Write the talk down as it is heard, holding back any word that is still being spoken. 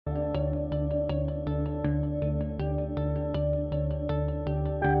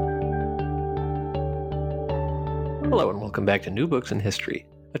Hello and welcome back to New Books in History,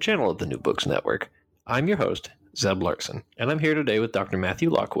 a channel of the New Books Network. I'm your host, Zeb Larson, and I'm here today with Dr. Matthew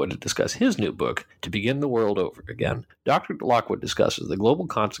Lockwood to discuss his new book, To Begin the World Over Again. Dr. Lockwood discusses the global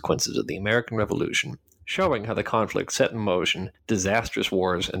consequences of the American Revolution, showing how the conflict set in motion disastrous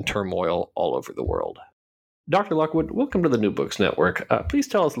wars and turmoil all over the world. Dr. Lockwood, welcome to the New Books Network. Please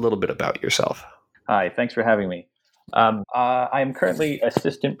tell us a little bit about yourself. Hi, thanks for having me. I am currently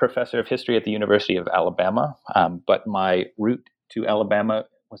assistant professor of history at the University of Alabama, but my route to Alabama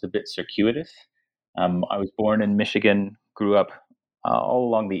was a bit circuitous. I was born in Michigan, grew up all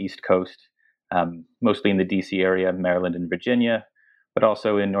along the East Coast, mostly in the D.C. area, Maryland and Virginia, but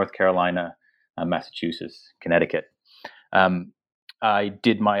also in North Carolina, Massachusetts, Connecticut. I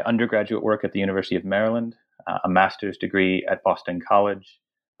did my undergraduate work at the University of Maryland, a master's degree at Boston College,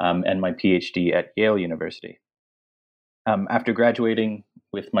 and my PhD at Yale University. After graduating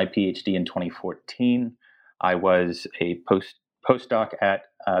with my PhD in 2014, I was a postdoc at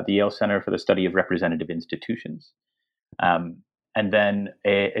the Yale Center for the Study of Representative Institutions, and then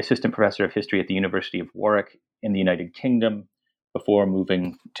an assistant professor of history at the University of Warwick in the United Kingdom before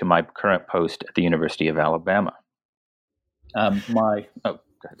moving to my current post at the University of Alabama. I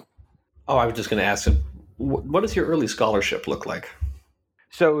was just going to ask, what does your early scholarship look like?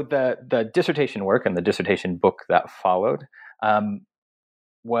 So the dissertation work and the dissertation book that followed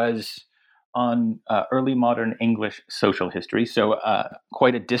was on early modern English social history, so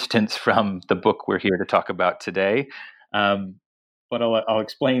quite a distance from the book we're here to talk about today. But I'll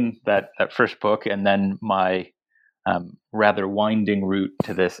explain that first book and then my rather winding route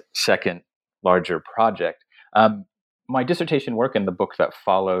to this second larger project. My dissertation work and the book that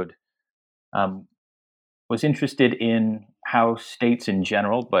followed was interested in how states in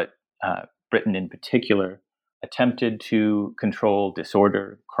general, but Britain in particular, attempted to control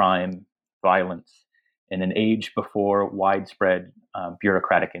disorder, crime, violence in an age before widespread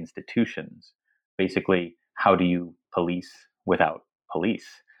bureaucratic institutions. Basically, how do you police without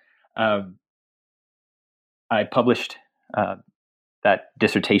police? I published that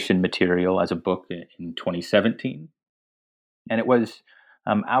dissertation material as a book in 2017. And it was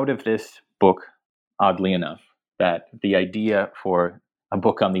out of this book, oddly enough, that the idea for a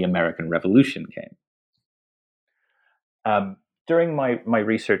book on the American Revolution came. During my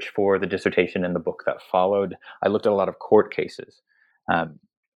research for the dissertation and the book that followed, I looked at a lot of court cases. And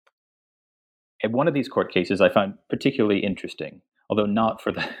one of these court cases I found particularly interesting, although not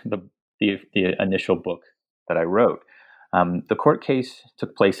for the initial book that I wrote. The court case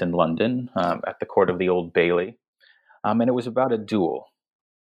took place in London at the Court of the Old Bailey, and it was about a duel.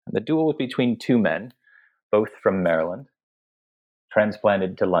 The duel was between two men, both from Maryland,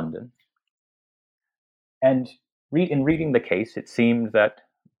 transplanted to London. And in reading the case, it seemed that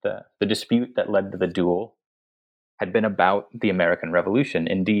the dispute that led to the duel had been about the American Revolution.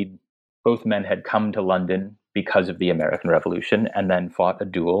 Indeed, both men had come to London because of the American Revolution and then fought a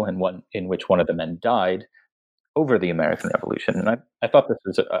duel in which one of the men died over the American Revolution. And I thought this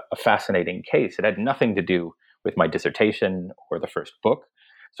was a fascinating case. It had nothing to do with my dissertation or the first book.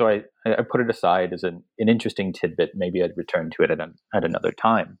 So I put it aside as an interesting tidbit. Maybe I'd return to it at another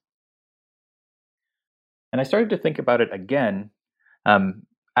time. And I started to think about it again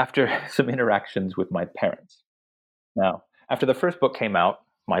after some interactions with my parents. Now, after the first book came out,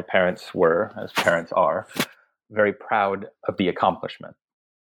 my parents were, as parents are, very proud of the accomplishment.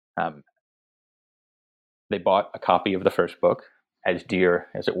 They bought a copy of the first book, as dear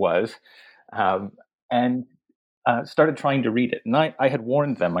as it was, and started trying to read it. And I had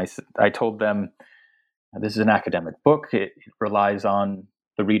warned them. I told them, this is an academic book. It relies on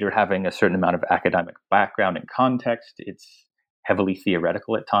the reader having a certain amount of academic background and context. It's heavily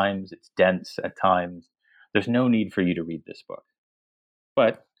theoretical at times. It's dense at times. There's no need for you to read this book.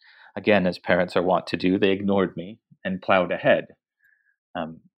 But again, as parents are wont to do, they ignored me and plowed ahead.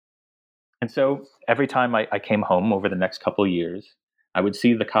 And so every time I came home over the next couple of years, I would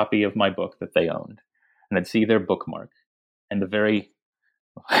see the copy of my book that they owned, and I'd see their bookmark and the very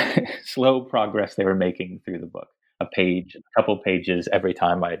slow progress they were making through the book. A page, a couple pages every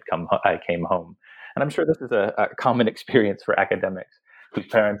time I came home. And I'm sure this is a common experience for academics whose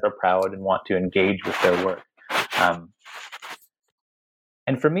parents are proud and want to engage with their work.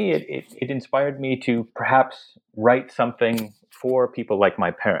 And for me, it inspired me to perhaps write something for people like my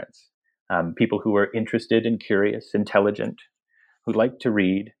parents, people who are interested and curious, intelligent, who like to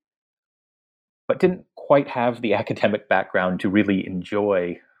read, but didn't quite have the academic background to really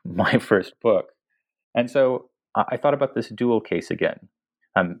enjoy my first book. And so I thought about this duel case again.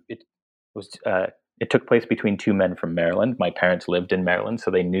 It took place between two men from Maryland. My parents lived in Maryland,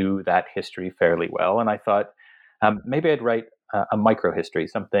 so they knew that history fairly well. And I thought, maybe I'd write a microhistory,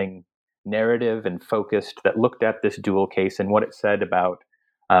 something narrative and focused that looked at this dual case and what it said about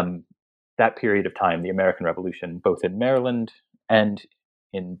that period of time, the American Revolution, both in Maryland and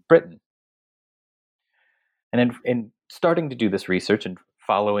in Britain. And in starting to do this research and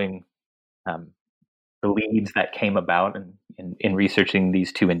following the leads that came about in researching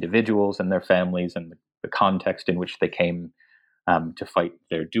these two individuals and their families and the context in which they came to fight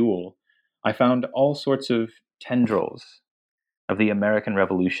their duel, I found all sorts of tendrils of the American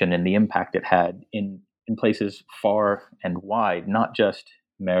Revolution and the impact it had in places far and wide, not just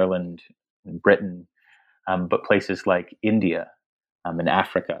Maryland and Britain, but places like India and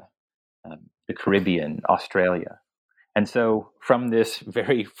Africa, the Caribbean, Australia. And so from this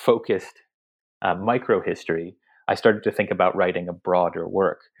very focused microhistory, I started to think about writing a broader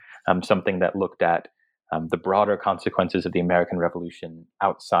work, something that looked at the broader consequences of the American Revolution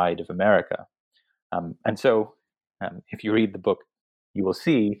outside of America. And so if you read the book, you will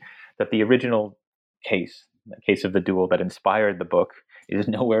see that the original case, the case of the duel that inspired the book, is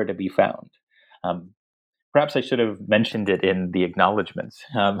nowhere to be found. Perhaps I should have mentioned it in the acknowledgments.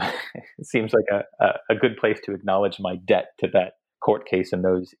 It seems like a good place to acknowledge my debt to that court case and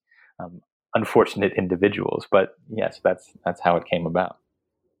those unfortunate individuals. But yes, that's how it came about.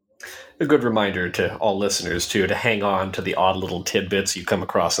 A good reminder to all listeners, too, to hang on to the odd little tidbits you come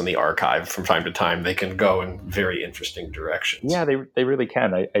across in the archive from time to time. They can go in very interesting directions. Yeah, they really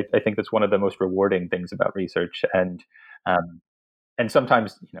can. I think that's one of the most rewarding things about research. And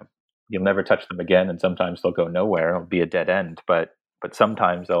sometimes, you'll never touch them again, and sometimes they'll go nowhere. It'll be a dead end. But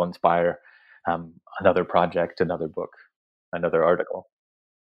sometimes they'll inspire another project, another book, another article.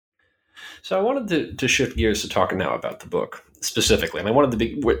 So I wanted to shift gears to talking now about the book specifically. And I wanted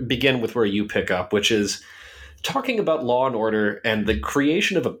to begin with where you pick up, which is talking about law and order and the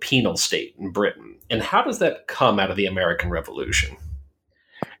creation of a penal state in Britain. And how does that come out of the American Revolution?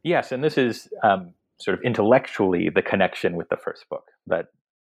 Yes, and this is sort of intellectually the connection with the first book. That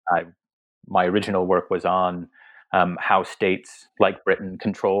my original work was on how states like Britain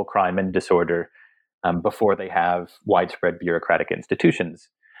control crime and disorder before they have widespread bureaucratic institutions.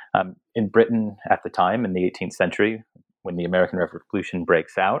 In Britain at the time, in the 18th century, when the American Revolution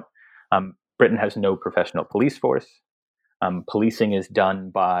breaks out, Britain has no professional police force. Policing is done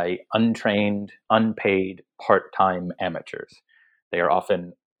by untrained, unpaid, part-time amateurs. They are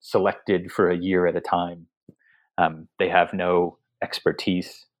often selected for a year at a time. They have no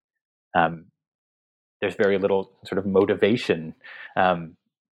expertise. There's very little sort of motivation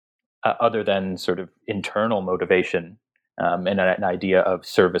other than sort of internal motivation and an idea of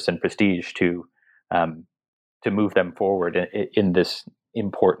service and prestige to move them forward in this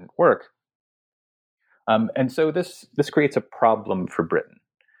important work. And so this creates a problem for Britain.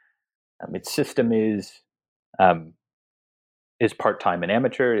 Its system is part-time and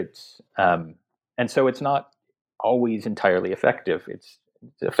amateur. And so it's not always entirely effective. Its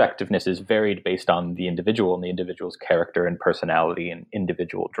effectiveness is varied based on the individual and the individual's character and personality and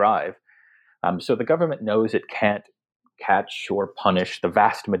individual drive. So the government knows it can't catch or punish the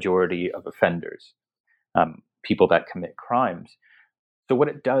vast majority of offenders, people that commit crimes. So what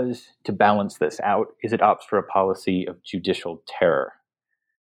it does to balance this out is it opts for a policy of judicial terror.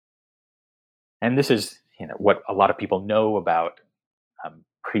 And this is what a lot of people know about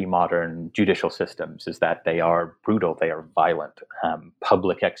pre-modern judicial systems, is that they are brutal, they are violent,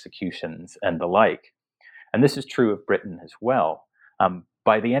 public executions and the like. And this is true of Britain as well.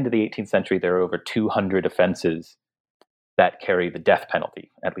 By the end of the 18th century, there are over 200 offenses that carry the death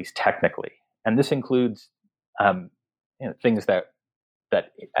penalty, at least technically. And this includes things that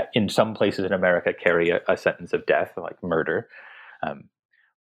in some places in America carry a sentence of death, like murder.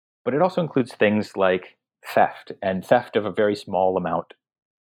 But it also includes things like theft, and theft of a very small amount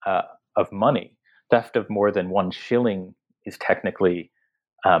of money. Theft of more than 1 shilling is technically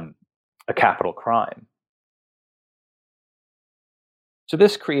a capital crime. So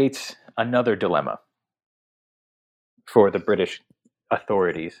this creates another dilemma for the British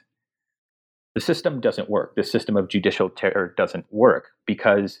authorities. The system doesn't work. The system of judicial terror doesn't work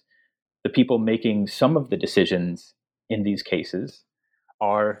because the people making some of the decisions in these cases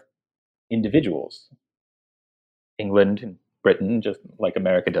are individuals. England and Britain, just like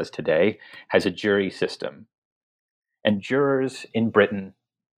America does today, has a jury system. And jurors in Britain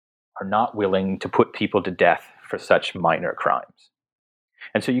are not willing to put people to death for such minor crimes.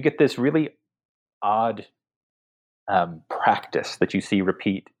 And so you get this really odd practice that you see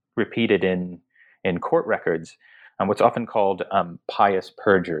repeated in court records, what's often called pious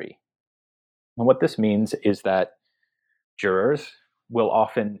perjury. And what this means is that jurors will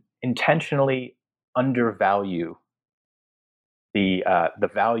often intentionally undervalue the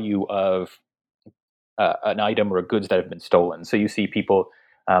value of an item or goods that have been stolen. So you see people,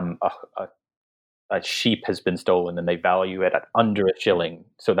 a sheep has been stolen, and they value it at under a shilling,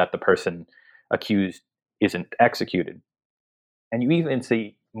 so that the person accused isn't executed. And you even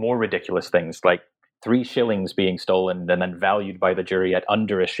see more ridiculous things like 3 shillings being stolen and then valued by the jury at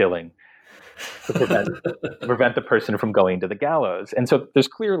under a shilling to prevent the person from going to the gallows. And so there's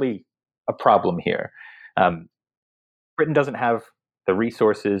clearly a problem here. Britain doesn't have the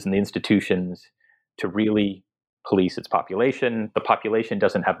resources and the institutions to really police its population. The population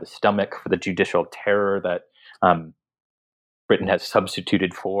doesn't have the stomach for the judicial terror that Britain has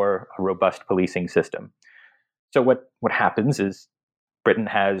substituted for a robust policing system. So what happens is Britain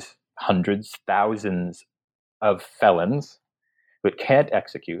has hundreds, thousands of felons who it can't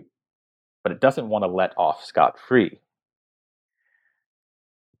execute, but it doesn't want to let off scot-free.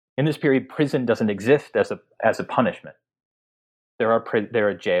 In this period, prison doesn't exist as a punishment. There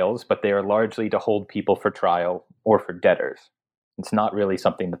are jails, but they are largely to hold people for trial or for debtors. It's not really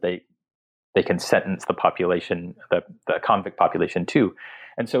something that they can sentence the population, the convict population to.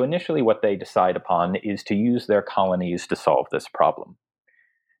 And so initially what they decide upon is to use their colonies to solve this problem.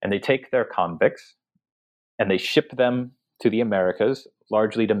 And they take their convicts and they ship them to the Americas,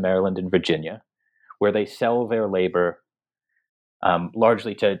 largely to Maryland and Virginia, where they sell their labor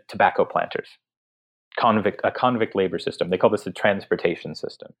largely to tobacco planters. A convict labor system. They call this the transportation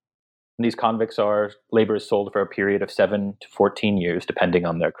system. And these convicts labor is sold for a period of 7 to 14 years, depending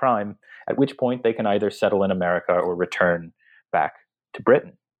on their crime, at which point they can either settle in America or return back to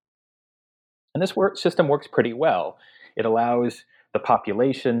Britain. And this system works pretty well. It allows the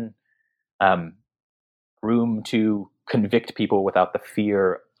population room to convict people without the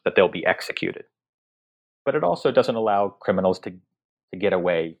fear that they'll be executed. But it also doesn't allow criminals to get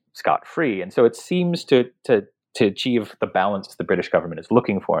away scot-free. And so it seems to achieve the balance the British government is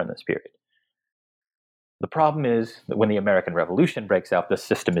looking for in this period. The problem is that when the American Revolution breaks out, the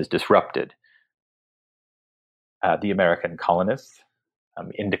system is disrupted. The American colonists,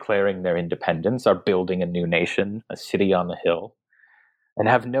 in declaring their independence, are building a new nation, a city on the hill, and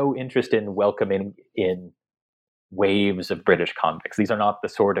have no interest in welcoming in waves of British convicts. These are not the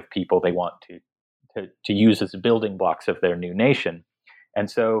sort of people they want to use as building blocks of their new nation. And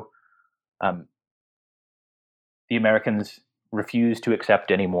so the Americans refuse to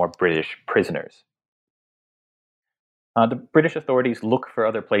accept any more British prisoners. The British authorities look for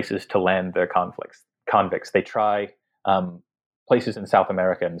other places to land their convicts. They try places in South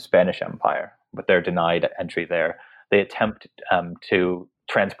America and the Spanish Empire, but they're denied entry there. They attempt to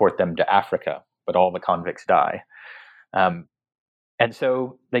transport them to Africa, but all the convicts die. And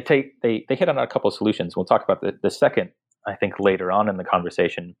so they hit on a couple of solutions. We'll talk about the second, I think, later on in the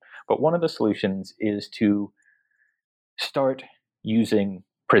conversation. But one of the solutions is to start using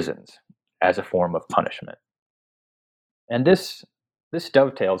prisons as a form of punishment. And this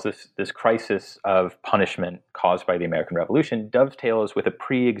dovetails, this crisis of punishment caused by the American Revolution dovetails with a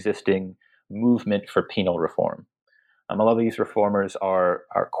pre-existing movement for penal reform. A lot of these reformers are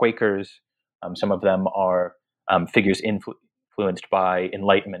Quakers. Some of them are figures influenced by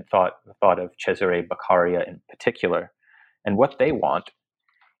Enlightenment thought of Cesare Beccaria in particular. And what they want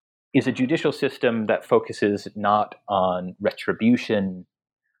is a judicial system that focuses not on retribution,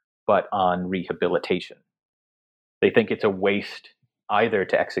 but on rehabilitation. They think it's a waste either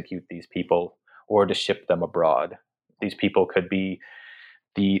to execute these people or to ship them abroad. These people could be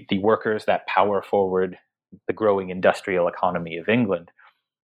the workers that power forward the growing industrial economy of England.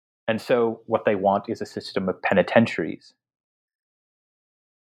 And so what they want is a system of penitentiaries,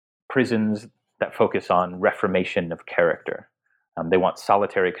 prisons that focus on reformation of character. They want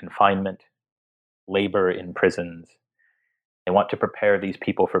solitary confinement, labor in prisons. They want to prepare these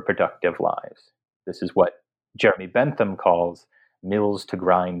people for productive lives. This is what Jeremy Bentham calls mills to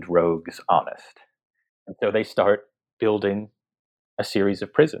grind rogues honest. And so they start building a series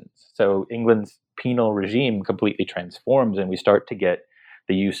of prisons. So England's penal regime completely transforms, and we start to get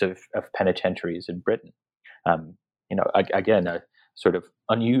the use of penitentiaries in Britain. Again, a sort of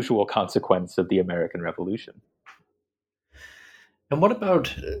unusual consequence of the American Revolution. And what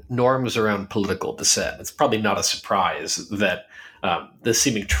about norms around political dissent? It's probably not a surprise that the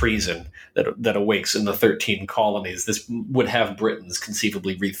seeming treason that awakes in the 13 colonies, this would have Britons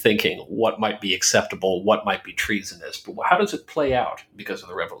conceivably rethinking what might be acceptable, what might be treasonous. But how does it play out because of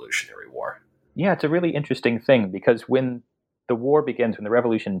the Revolutionary War? Yeah, it's a really interesting thing, because when the war begins, when the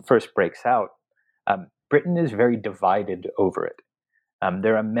revolution first breaks out, Britain is very divided over it.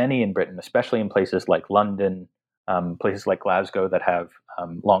 There are many in Britain, especially in places like London, places like Glasgow that have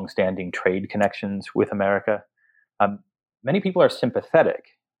long-standing trade connections with America. Many people are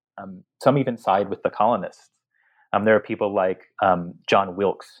sympathetic. Some even side with the colonists. There are people like John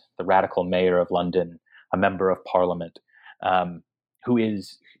Wilkes, the radical mayor of London, a member of Parliament, who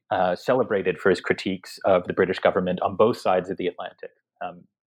is celebrated for his critiques of the British government on both sides of the Atlantic.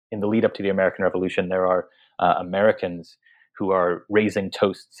 In the lead up to the American Revolution, there are Americans who are raising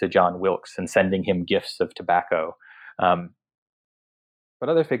toasts to John Wilkes and sending him gifts of tobacco. But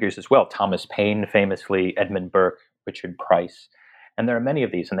other figures as well, Thomas Paine famously, Edmund Burke, Richard Price. And there are many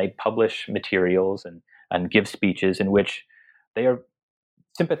of these, and they publish materials and give speeches in which they are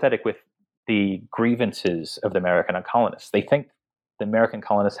sympathetic with the grievances of the American colonists. They think the American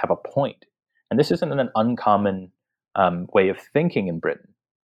colonists have a point. And this isn't an uncommon way of thinking in Britain,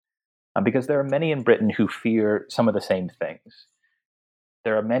 because there are many in Britain who fear some of the same things.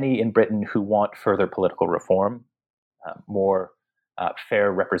 There are many in Britain who want further political reform, more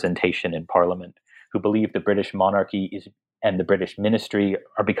fair representation in Parliament, who believe the British monarchy and the British ministry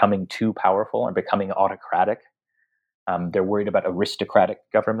are becoming too powerful and becoming autocratic. They're worried about aristocratic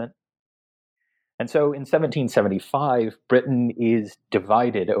government. And so in 1775, Britain is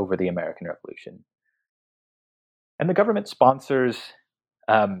divided over the American Revolution. And the government sponsors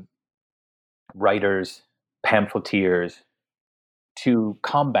writers, pamphleteers to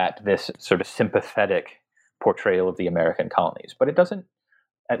combat this sort of sympathetic portrayal of the American colonies. But it doesn't,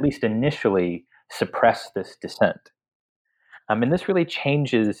 at least initially, suppress this dissent. And this really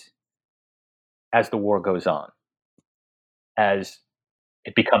changes as the war goes on, as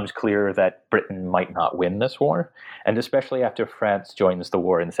it becomes clear that Britain might not win this war, and especially after France joins the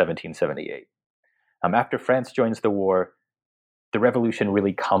war in 1778. After France joins the war, the revolution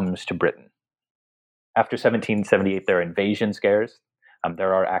really comes to Britain. After 1778, there are invasion scares.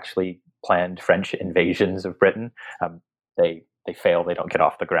 There are actually planned French invasions of Britain. They fail, they don't get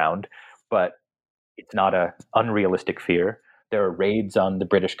off the ground, but it's not an unrealistic fear. There are raids on the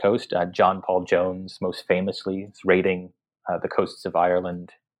British coast. John Paul Jones, most famously, is raiding the coasts of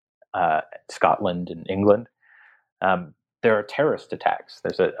Ireland, Scotland, and England. There are terrorist attacks.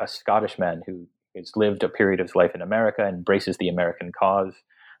 There's a Scottish man who has lived a period of his life in America, embraces the American cause,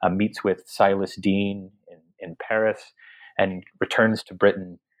 meets with Silas Deane in Paris, and returns to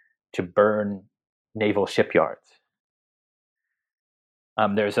Britain to burn naval shipyards.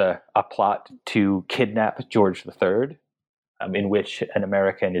 There's a plot to kidnap George III, in which an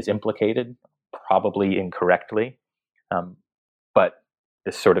American is implicated, probably incorrectly. But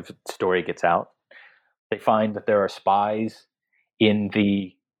this sort of story gets out. They find that there are spies in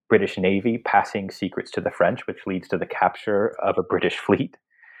the British Navy passing secrets to the French, which leads to the capture of a British fleet.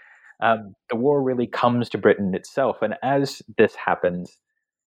 The war really comes to Britain itself. And as this happens,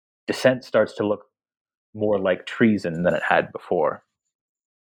 dissent starts to look more like treason than it had before.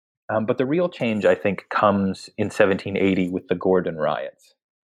 But the real change, I think, comes in 1780 with the Gordon riots.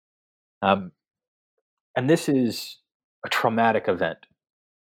 And this is a traumatic event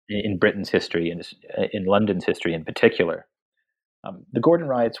in Britain's history and in London's history in particular. The Gordon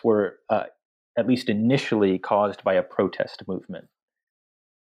riots were, at least initially, caused by a protest movement.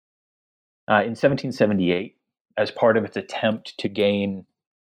 In 1778, as part of its attempt to gain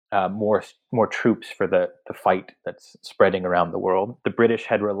more troops for the fight that's spreading around the world, the British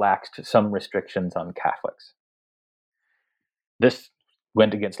had relaxed some restrictions on Catholics. This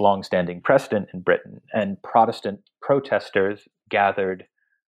went against long-standing precedent in Britain, and Protestant protesters gathered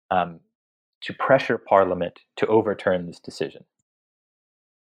to pressure Parliament to overturn this decision.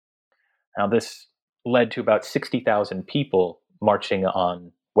 Now, this led to about 60,000 people marching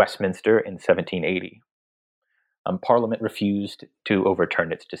on Westminster in 1780. Parliament refused to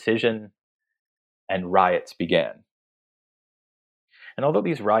overturn its decision, and riots began. And although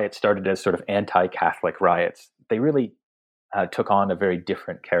these riots started as sort of anti-Catholic riots, they really took on a very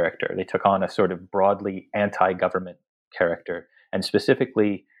different character. They took on a sort of broadly anti-government character, and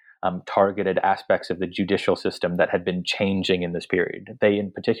specifically targeted aspects of the judicial system that had been changing in this period. They,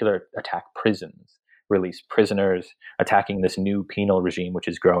 in particular, attacked prisons, released prisoners, attacking this new penal regime which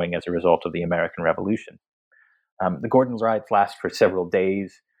is growing as a result of the American Revolution. The Gordon riots last for several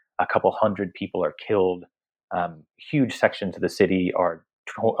days. A couple hundred people are killed. Huge sections of the city are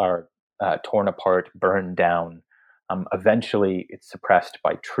torn apart, burned down. Eventually, it's suppressed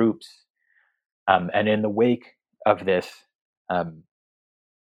by troops. And in the wake of this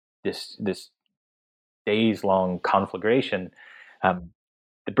days-long conflagration,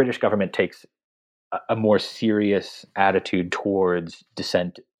 the British government takes a more serious attitude towards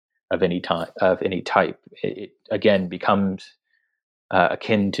dissent of any type. It again becomes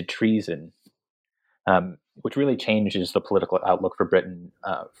akin to treason. which really changes the political outlook for Britain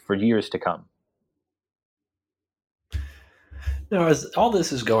for years to come. Now, as all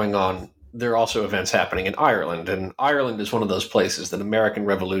this is going on, there are also events happening in Ireland, and Ireland is one of those places that American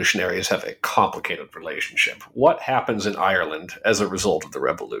revolutionaries have a complicated relationship. What happens in Ireland as a result of the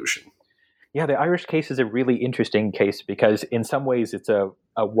revolution? Yeah, the Irish case is a really interesting case because in some ways it's a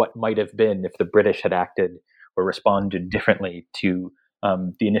what might have been if the British had acted or responded differently to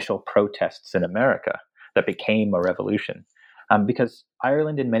the initial protests in America that became a revolution. Because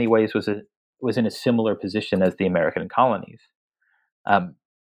Ireland in many ways was in a similar position as the American colonies.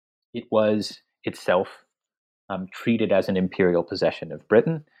 It was itself treated as an imperial possession of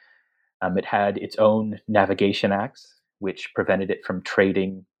Britain. It had its own navigation acts, which prevented it from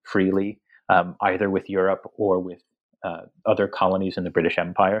trading freely, either with Europe or with other colonies in the British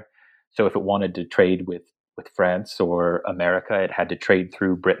Empire. So if it wanted to trade with France or America, it had to trade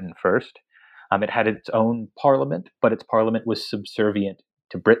through Britain first. It had its own parliament, but its parliament was subservient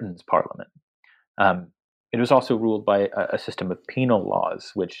to Britain's parliament. It was also ruled by a system of penal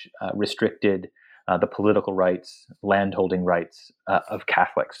laws, which restricted the political rights, landholding rights of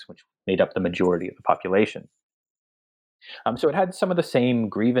Catholics, which made up the majority of the population. So it had some of the same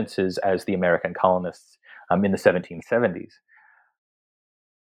grievances as the American colonists in the 1770s.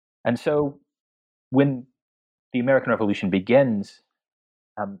 And so when the American Revolution begins,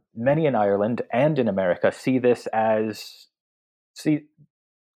 many in Ireland and in America see this as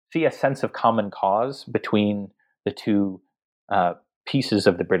see a sense of common cause between the two pieces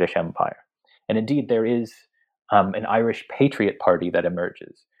of the British Empire. And indeed, there is an Irish Patriot Party that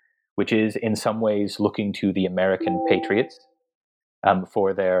emerges, which is in some ways looking to the American patriots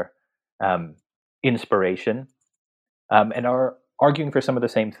for their inspiration and are arguing for some of the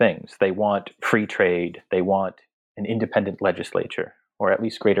same things. They want free trade, they want an independent legislature, or at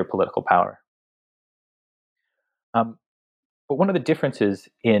least greater political power. But one of the differences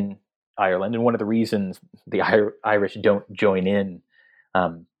in Ireland, and one of the reasons the Irish don't join in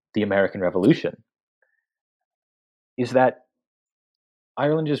the American Revolution, is that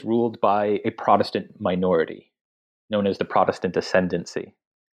Ireland is ruled by a Protestant minority, known as the Protestant Ascendancy.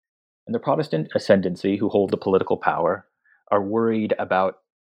 And the Protestant Ascendancy, who hold the political power, are worried about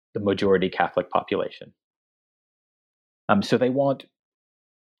the majority Catholic population. So they want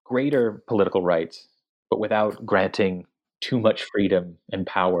greater political rights, but without granting too much freedom and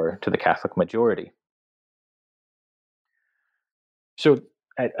power to the Catholic majority. So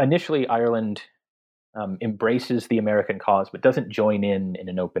initially, Ireland embraces the American cause, but doesn't join in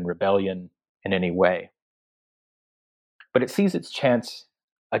an open rebellion in any way. But it sees its chance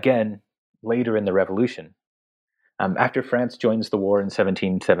again later in the Revolution. After France joins the war in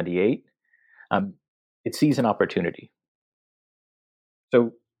 1778, it sees an opportunity.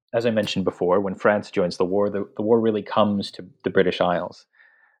 So, as I mentioned before, when France joins the war really comes to the British Isles.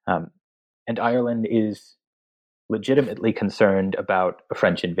 And Ireland is legitimately concerned about a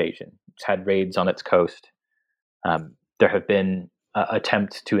French invasion. It's had raids on its coast. There have been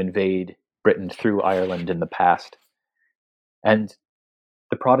attempts to invade Britain through Ireland in the past. And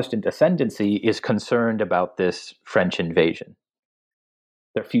the Protestant Ascendancy is concerned about this French invasion.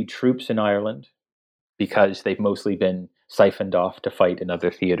 There are few troops in Ireland because they've mostly been siphoned off to fight in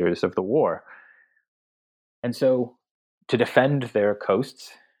other theaters of the war. And so, to defend their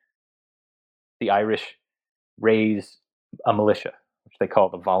coasts, the Irish raise a militia, which they call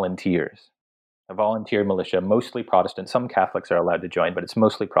the Volunteers. A volunteer militia, mostly Protestant. Some Catholics are allowed to join, but it's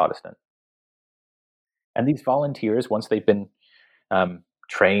mostly Protestant. And these volunteers, once they've been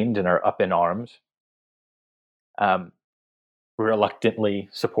trained and are up in arms, reluctantly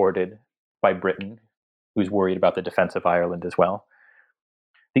supported by Britain, who's worried about the defense of Ireland as well.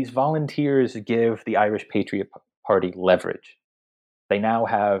 These volunteers give the Irish Patriot Party leverage. They now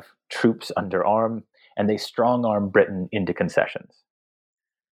have troops under arm, and they strong-arm Britain into concessions.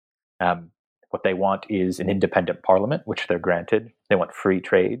 What they want is an independent parliament, which they're granted. They want free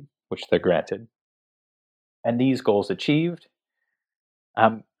trade, which they're granted. And these goals achieved,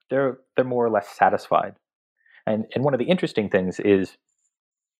 they're more or less satisfied. And one of the interesting things is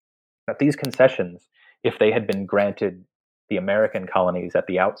that these concessions, if they had been granted the American colonies at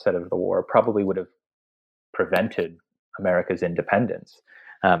the outset of the war, probably would have prevented America's independence.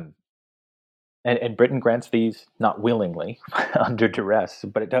 And Britain grants these not willingly, under duress,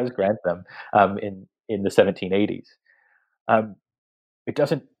 but it does grant them in the 1780s. It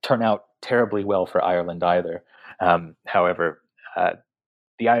doesn't turn out terribly well for Ireland either. However,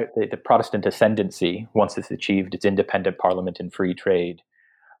 the Protestant Ascendancy, once it's achieved its independent parliament and free trade,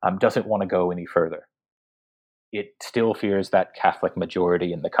 doesn't want to go any further. It still fears that Catholic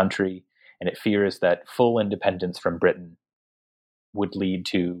majority in the country, and it fears that full independence from Britain would lead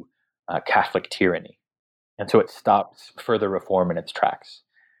to Catholic tyranny. And so it stops further reform in its tracks.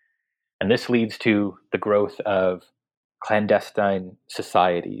 And this leads to the growth of clandestine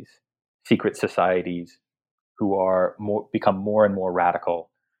societies, secret societies, who are become more and more radical,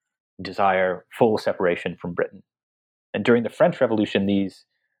 desire full separation from Britain. And during the French Revolution, these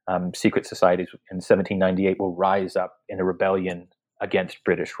secret societies in 1798 will rise up in a rebellion against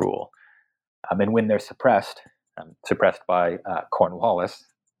British rule. And when they're suppressed by Cornwallis,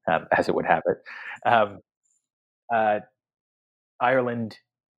 as it would have it, Ireland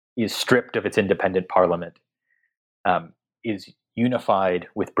is stripped of its independent parliament, is unified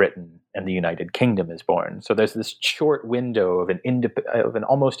with Britain, and the United Kingdom is born. So there's this short window of an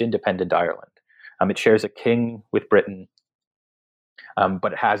almost independent Ireland. It shares a king with Britain,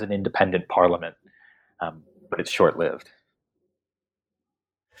 but it has an independent parliament, but it's short-lived.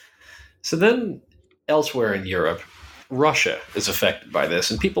 So then, elsewhere in Europe, Russia is affected by this,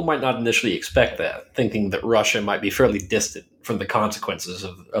 and people might not initially expect that, thinking that Russia might be fairly distant from the consequences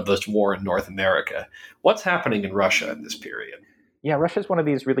of this war in North America. What's happening in Russia in this period? Yeah, Russia is one of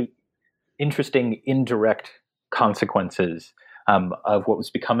these really interesting indirect consequences of what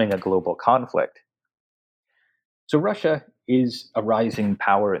was becoming a global conflict. So Russia is a rising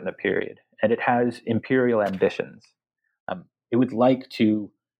power in the period, and it has imperial ambitions. It would like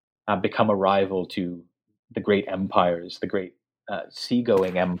to become a rival to the great empires, the great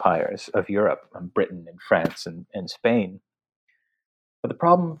seagoing empires of Europe, Britain and France and Spain. But the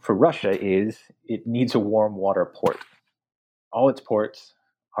problem for Russia is it needs a warm water port. All its ports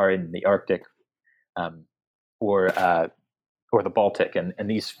are in the Arctic or the Baltic, and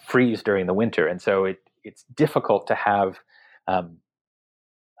these freeze during the winter, and so it's difficult to have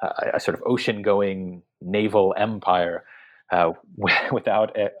a sort of ocean-going naval empire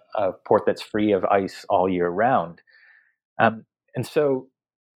without a port that's free of ice all year round. And so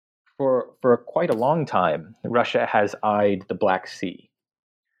for quite a long time, Russia has eyed the Black Sea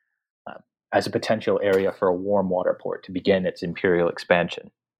as a potential area for a warm water port to begin its imperial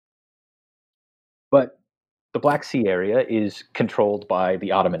expansion. But the Black Sea area is controlled by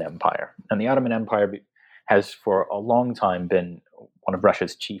the Ottoman Empire, and the Ottoman Empire has for a long time been one of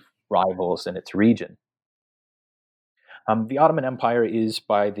Russia's chief rivals in its region. The Ottoman Empire is,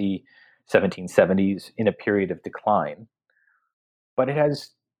 by the 1770s, in a period of decline, but it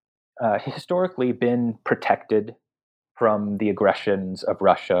has historically been protected from the aggressions of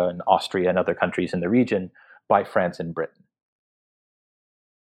Russia and Austria and other countries in the region by France and Britain.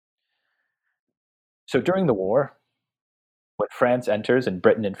 So during the war, when France enters and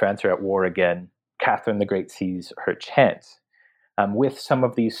Britain and France are at war again, Catherine the Great sees her chance. With some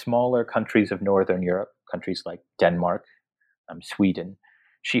of these smaller countries of Northern Europe, countries like Denmark, Sweden,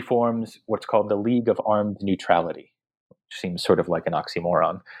 she forms what's called the League of Armed Neutrality, which seems sort of like an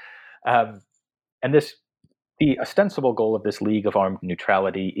oxymoron. And the ostensible goal of this League of Armed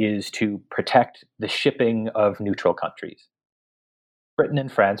Neutrality is to protect the shipping of neutral countries. Britain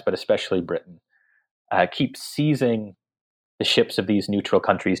and France, but especially Britain, keep seizing the ships of these neutral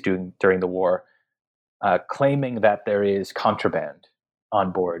countries during the war, claiming that there is contraband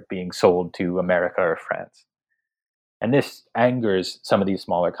on board being sold to America or France. And this angers some of these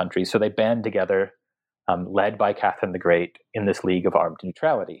smaller countries, so they band together, led by Catherine the Great, in this League of Armed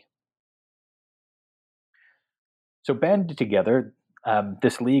Neutrality. So banded together,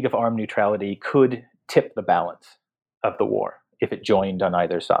 this League of Armed Neutrality could tip the balance of the war if it joined on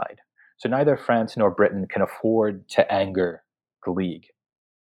either side. So neither France nor Britain can afford to anger the League.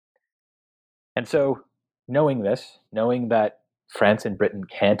 And so knowing that France and Britain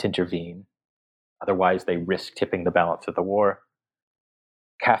can't intervene, otherwise they risk tipping the balance of the war,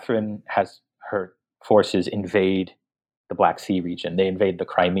 Catherine has her forces invade the Black Sea region. They invade the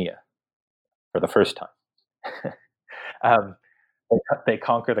Crimea for the first time. They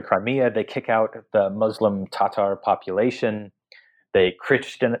conquer the Crimea. They kick out the Muslim Tatar population. They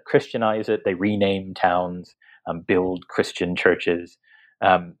Christianize it. They rename towns, build Christian churches.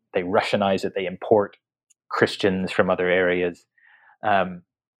 They Russianize it. They import Christians from other areas,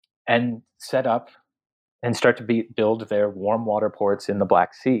 and set up and start to build their warm water ports in the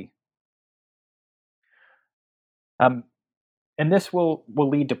Black Sea. And this will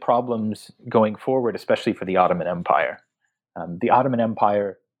lead to problems going forward, especially for the Ottoman Empire. The Ottoman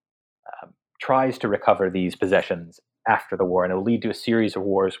Empire tries to recover these possessions after the war, and it will lead to a series of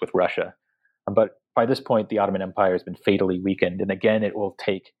wars with Russia. But by this point, the Ottoman Empire has been fatally weakened, and again, it will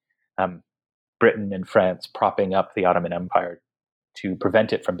take Britain and France propping up the Ottoman Empire to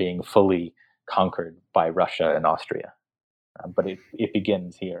prevent it from being fully conquered by Russia and Austria. But it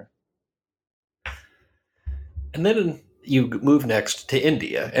begins here. And then you move next to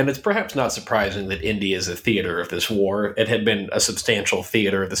India, and it's perhaps not surprising that India is a theater of this war. It had been a substantial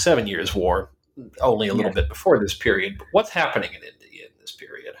theater of the 7 Years' War only a little Yes. bit before this period. But what's happening in India in this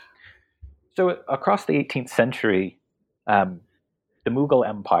period? So across the 18th century, the Mughal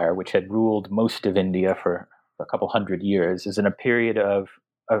Empire, which had ruled most of India for a couple hundred years, is in a period of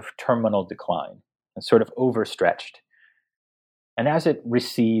terminal decline and sort of overstretched. And as it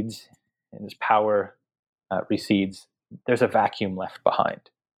recedes, and its power recedes, there's a vacuum left behind.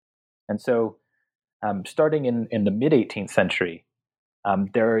 And so, starting in the mid 18th century,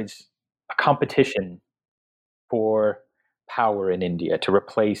 there is a competition for power in India to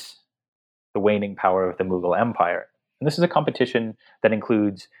replace the waning power of the Mughal Empire. And this is a competition that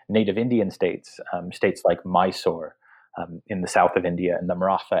includes native Indian states, states like Mysore in the south of India and the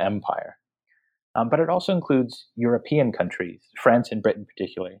Maratha Empire. But it also includes European countries, France and Britain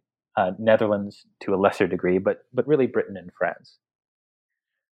particularly, Netherlands to a lesser degree, but really Britain and France.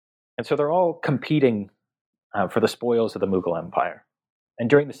 And so they're all competing for the spoils of the Mughal Empire. And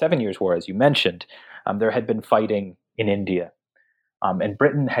during the 7 Years' War, as you mentioned, there had been fighting in India. And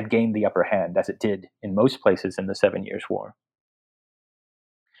Britain had gained the upper hand, as it did in most places in the 7 Years' War.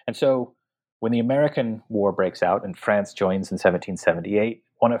 And so when the American War breaks out and France joins in 1778,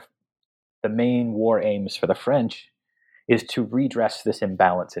 one of the main war aims for the French is to redress this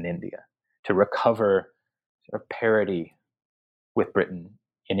imbalance in India, to recover sort of parity with Britain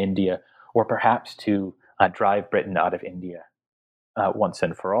in India, or perhaps to drive Britain out of India once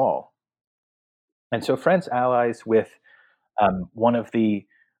and for all. And so France allies with one of the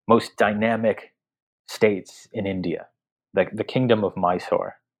most dynamic states in India, the Kingdom of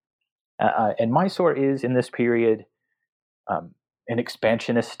Mysore. And Mysore is, in this period, an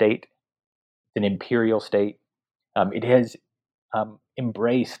expansionist state, an imperial state. It has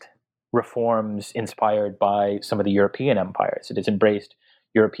embraced reforms inspired by some of the European empires. It has embraced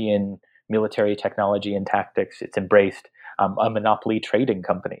European military technology and tactics. It's embraced a monopoly trading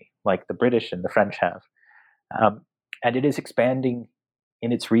company like the British and the French have. And it is expanding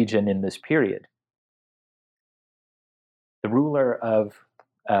in its region in this period. The ruler of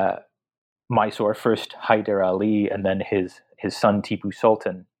Mysore, first Hyder Ali and then his son Tipu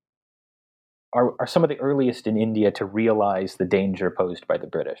Sultan, are some of the earliest in India to realize the danger posed by the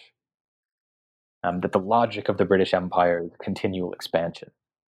British. That the logic of the British Empire is continual expansion.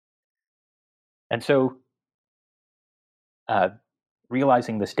 And so,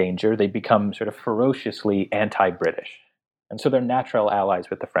 realizing this danger, they become sort of ferociously anti-British. And so they're natural allies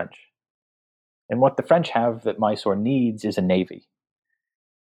with the French. And what the French have that Mysore needs is a navy.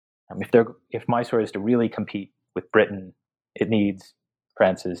 If Mysore is to really compete with Britain, it needs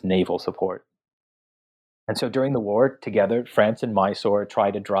France's naval support. And so during the war, together, France and Mysore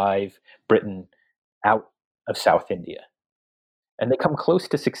try to drive Britain out of South India. And they come close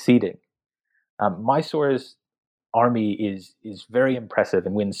to succeeding. Mysore's army is very impressive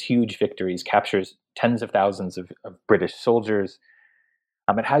and wins huge victories, captures tens of thousands of British soldiers.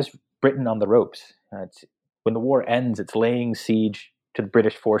 It has Britain on the ropes. When the war ends, it's laying siege to the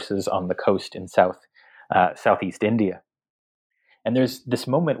British forces on the coast in southeast India. And there's this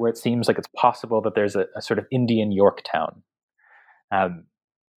moment where it seems like it's possible that there's a sort of Indian Yorktown.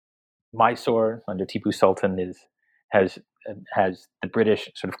 Mysore, under Tipu Sultan, has the British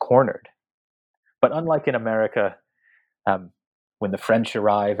sort of cornered. But unlike in America, when the French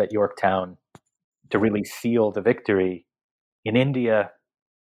arrive at Yorktown to really seal the victory, in India,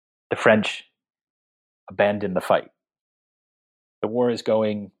 the French abandon the fight. The war is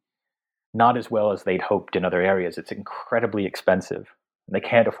going not as well as they'd hoped in other areas. It's incredibly expensive, and they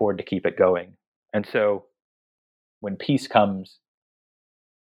can't afford to keep it going. And so, when peace comes,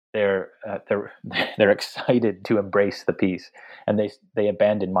 they're excited to embrace the peace, and they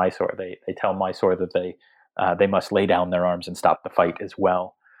abandon Mysore. They tell Mysore that they must lay down their arms and stop the fight as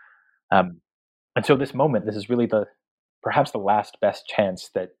well. And so, this is really perhaps the last best chance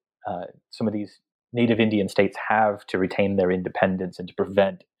that some of these native Indian states have to retain their independence and to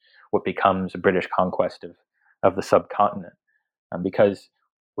prevent what becomes a British conquest of the subcontinent. Because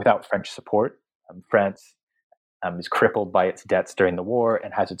without French support, France is crippled by its debts during the war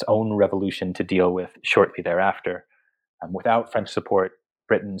and has its own revolution to deal with shortly thereafter. Without French support,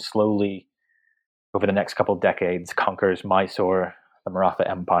 Britain slowly, over the next couple of decades, conquers Mysore, the Maratha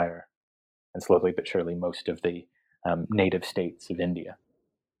Empire, and slowly but surely most of the native states of India.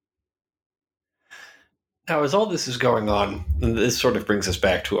 Now, as all this is going on, and this sort of brings us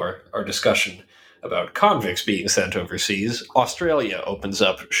back to our discussion about convicts being sent overseas, Australia opens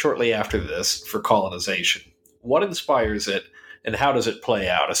up shortly after this for colonization. What inspires it, and how does it play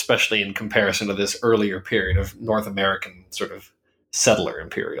out, especially in comparison to this earlier period of North American sort of settler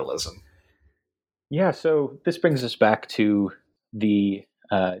imperialism? Yeah, so this brings us back to the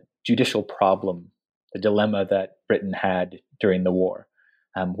judicial problem, the dilemma that Britain had during the war.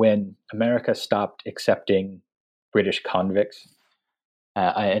 When America stopped accepting British convicts,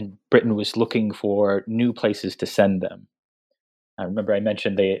 and Britain was looking for new places to send them. I remember I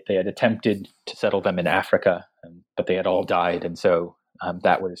mentioned they had attempted to settle them in Africa, but they had all died, and so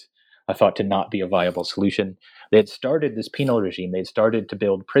that was thought to not be a viable solution. They had started this penal regime. They had started to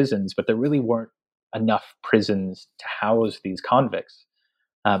build prisons, but there really weren't enough prisons to house these convicts.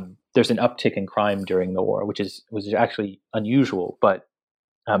 There's an uptick in crime during the war, which was actually unusual, but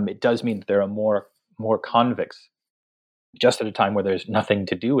it does mean that there are more convicts just at a time where there's nothing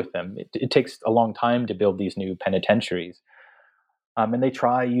to do with them. It takes a long time to build these new penitentiaries. And they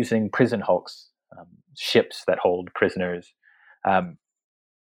try using prison hulks, ships that hold prisoners, but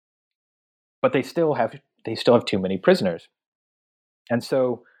they still have too many prisoners, and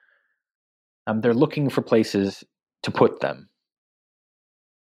so they're looking for places to put them.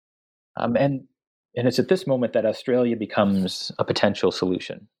 And it's at this moment that Australia becomes a potential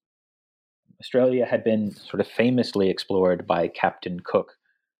solution. Australia had been sort of famously explored by Captain Cook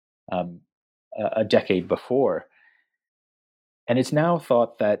a decade before, and it's now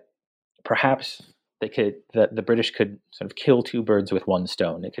thought that perhaps the British could sort of kill two birds with one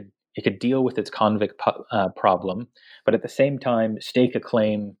stone. It could deal with its convict problem, but at the same time stake a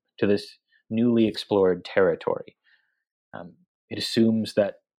claim to this newly explored territory. It assumes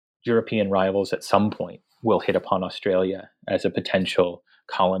that European rivals at some point will hit upon Australia as a potential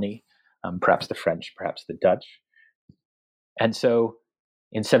colony, perhaps the French, perhaps the Dutch. And so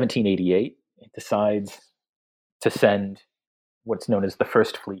in 1788, it decides to send what's known as the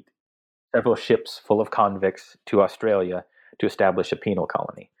First Fleet, several ships full of convicts to Australia to establish a penal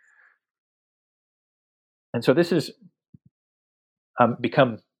colony. And so this has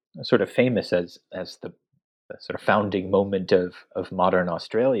become sort of famous as the sort of founding moment of modern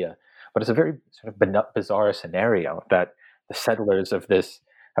Australia. But it's a very sort of bizarre scenario that the settlers of this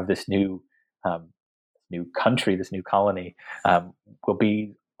new country, this new colony, will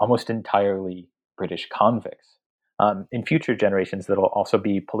be almost entirely British convicts. In future generations, that'll also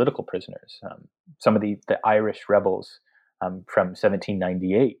be political prisoners. Some of the Irish rebels from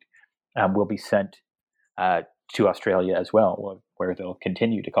 1798 will be sent to Australia as well, where they'll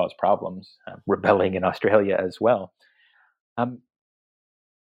continue to cause problems, rebelling in Australia as well. And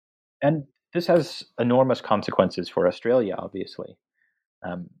this has enormous consequences for Australia, obviously.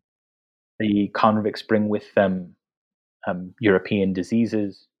 The convicts bring with them European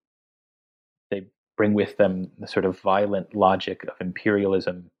diseases. They bring with them the sort of violent logic of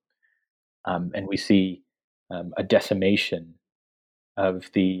imperialism. And we see a decimation of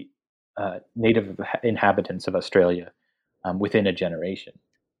the native inhabitants of Australia within a generation.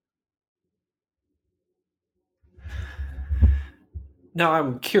 Now,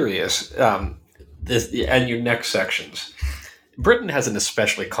 I'm curious, and your next sections. Britain has an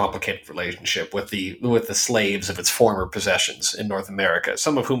especially complicated relationship with the slaves of its former possessions in North America,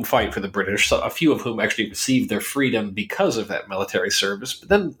 some of whom fight for the British, a few of whom actually received their freedom because of that military service. But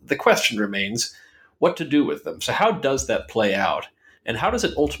then the question remains, what to do with them? So how does that play out? And how does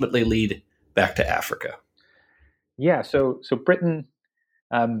it ultimately lead back to Africa? Yeah, so Britain,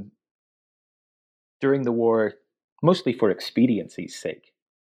 during the war, mostly for expediency's sake,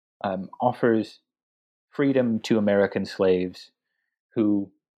 offers freedom to American slaves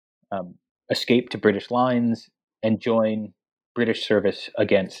who escape to British lines and join British service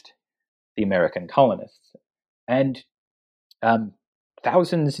against the American colonists. And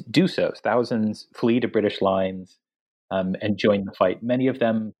thousands do so. Thousands flee to British lines and join the fight. Many of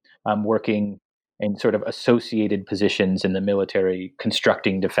them working in sort of associated positions in the military,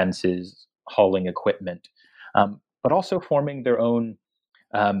 constructing defenses, hauling equipment, but also forming their own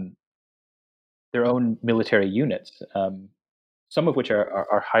military units, some of which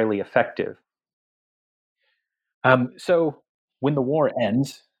are highly effective. So when the war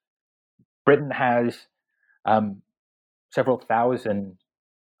ends, Britain has several thousand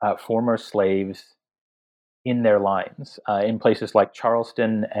former slaves in their lines, in places like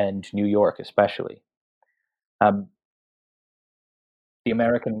Charleston and New York, especially. The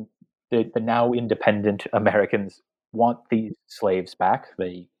now independent Americans want these slaves back.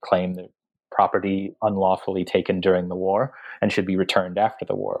 They claim their property unlawfully taken during the war and should be returned after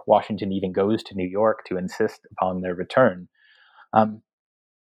the war. Washington even goes to New York to insist upon their return.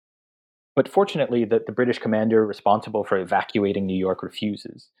 But fortunately, the British commander responsible for evacuating New York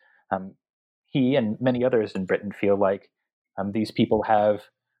refuses. He and many others in Britain feel like These people have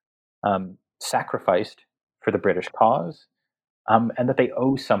sacrificed for the British cause, and that they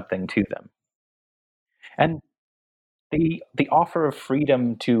owe something to them. And the offer of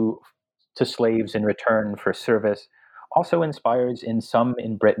freedom to slaves in return for service also inspires in some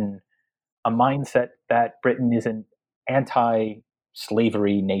in Britain a mindset that Britain is an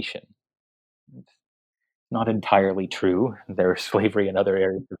anti-slavery nation. It's not entirely true. There's slavery in other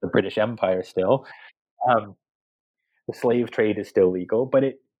areas of the British Empire still. Um, the slave trade is still legal, but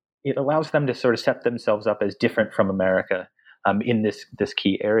it allows them to sort of set themselves up as different from America in this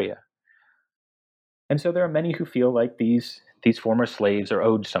key area. And so there are many who feel like these former slaves are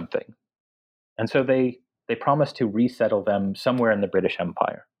owed something, and so they promise to resettle them somewhere in the British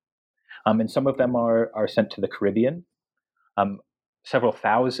Empire. And some of them are sent to the Caribbean. Um, Several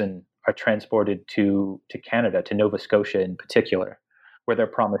thousand are transported to Canada, to Nova Scotia in particular, where they're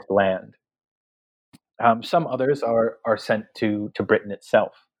promised land. Some others are sent to Britain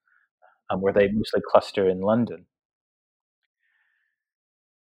itself, where they mostly cluster in London.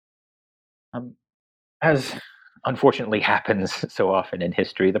 As unfortunately happens so often in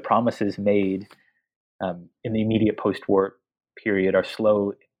history, the promises made in the immediate post-war period are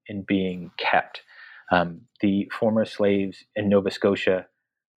slow in being kept. The former slaves in Nova Scotia,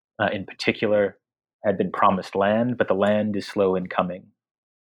 in particular, had been promised land, but the land is slow in coming.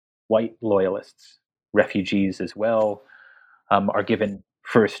 White loyalists, refugees as well, are given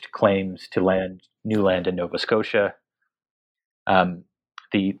first claims to new land in Nova Scotia.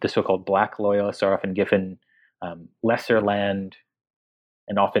 The so-called black loyalists are often given lesser land,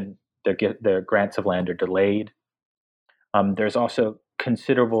 and often their grants of land are delayed. There's also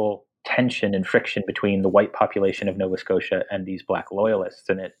considerable tension and friction between the white population of Nova Scotia and these black loyalists,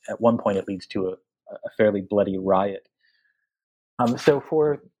 and at one point it leads to a fairly bloody riot. So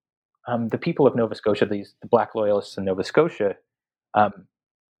for the people of Nova Scotia, the black loyalists in Nova Scotia,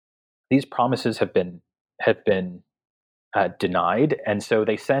 these promises have been denied, and so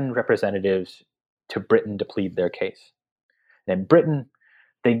they send representatives to Britain to plead their case. And in Britain,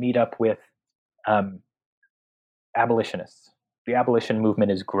 they meet up with abolitionists. The abolition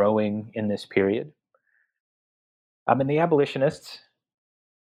movement is growing in this period. And the abolitionists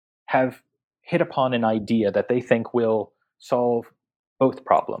have hit upon an idea that they think will solve both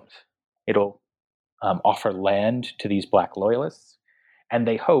problems. It'll offer land to these black loyalists, and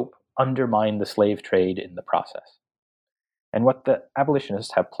they hope undermine the slave trade in the process. And what the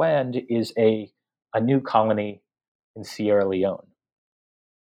abolitionists have planned is a new colony in Sierra Leone.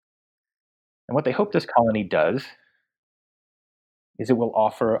 And what they hope this colony does is it will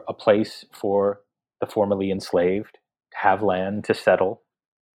offer a place for the formerly enslaved to have land to settle,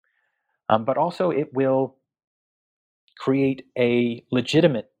 but also it will create a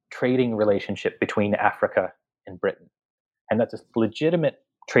legitimate trading relationship between Africa and Britain. And that this legitimate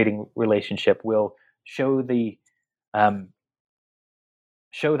trading relationship will show that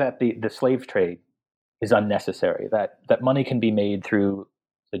the slave trade is unnecessary, that money can be made through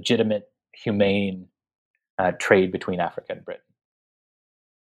legitimate, humane trade between Africa and Britain.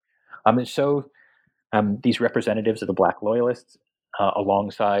 And so these representatives of the black loyalists,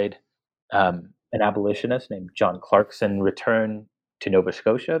 alongside an abolitionist named John Clarkson, return to Nova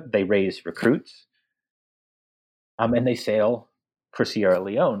Scotia. They raise recruits, and they sail for Sierra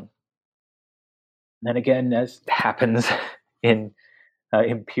Leone. And again, as happens in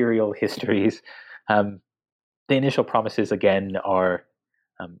imperial histories, the initial promises again are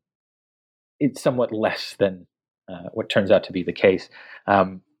it's somewhat less than what turns out to be the case.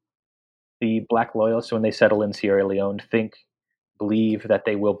 The black loyalists, when they settle in Sierra Leone, believe that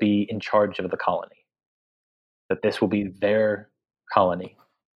they will be in charge of the colony, that this will be their colony,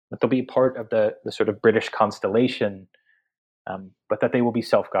 that they'll be part of the sort of British constellation, but that they will be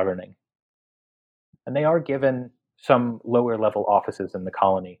self-governing. And they are given some lower level offices in the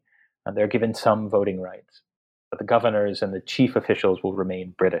colony, and they're given some voting rights, but the governors and the chief officials will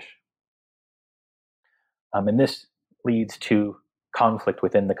remain British. And this leads to conflict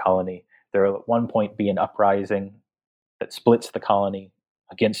within the colony. There will at one point be an uprising that splits the colony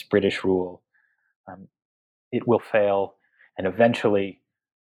against British rule. It will fail, and eventually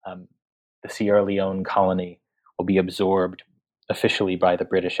the Sierra Leone colony will be absorbed officially by the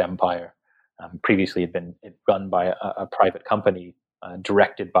British Empire. Previously, it had been run by a private company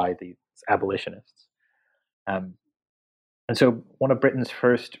directed by the abolitionists. And so one of Britain's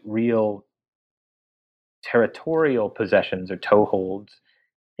first real territorial possessions or toeholds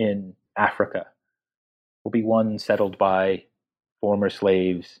in Africa will be one settled by former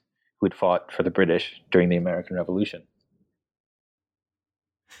slaves who had fought for the British during the American Revolution.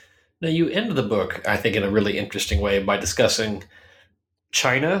 Now, you end the book, I think, in a really interesting way by discussing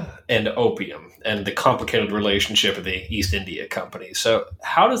China and opium and the complicated relationship of the East India Company. So,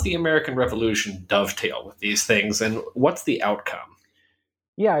 how does the American Revolution dovetail with these things, and what's the outcome?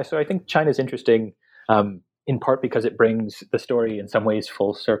 Yeah, so I think China's interesting, in part because it brings the story in some ways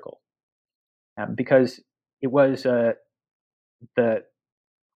full circle. Because it was the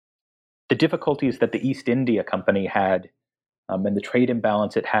the difficulties that the East India Company had, and the trade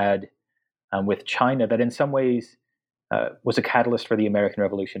imbalance it had with China, that in some ways was a catalyst for the American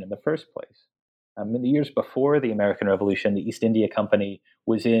Revolution in the first place. In the years before the American Revolution, the East India Company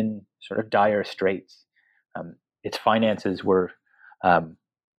was in sort of dire straits. Its finances were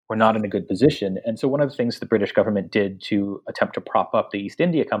not in a good position, and so one of the things the British government did to attempt to prop up the East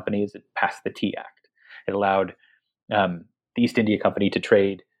India Company is it passed the Tea Act. It allowed the East India Company to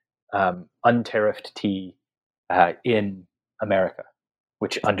trade untariffed tea in America,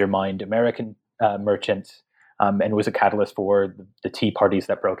 which undermined American merchants, and was a catalyst for the tea parties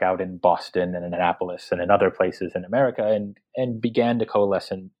that broke out in Boston and in Annapolis and in other places in America, and began to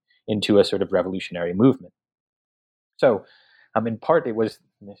coalesce into a sort of revolutionary movement. So, in part, it was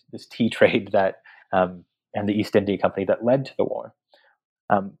this tea trade that and the East India Company that led to the war.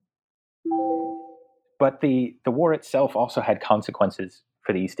 Um, but the war itself also had consequences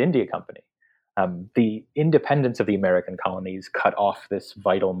for the East India Company. The independence of the American colonies cut off this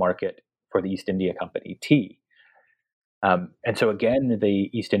vital market for the East India Company, tea. And so again, the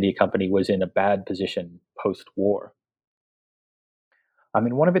East India Company was in a bad position post-war. I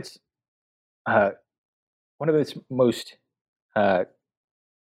mean, uh, one of its most uh,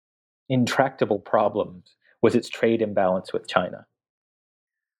 intractable problems was its trade imbalance with China.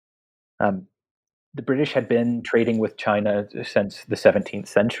 Um, the British had been trading with China since the 17th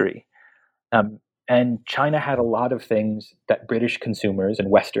century. Um, and China had a lot of things that British consumers and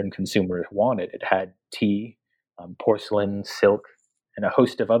Western consumers wanted. It had tea, porcelain, silk, and a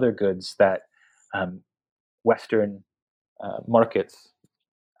host of other goods that um, Western markets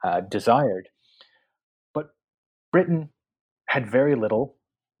desired. But Britain had very little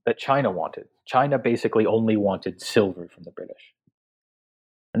that China wanted. China basically only wanted silver from the British.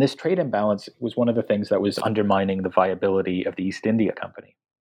 And this trade imbalance was one of the things that was undermining the viability of the East India Company.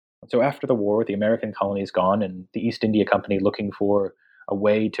 So after the war, the American colonies gone, and the East India Company looking for a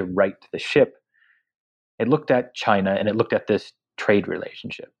way to right the ship, it looked at China and it looked at this trade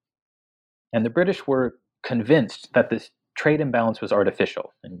relationship. And the British were convinced that this trade imbalance was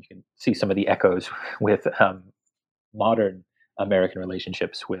artificial. And you can see some of the echoes with modern American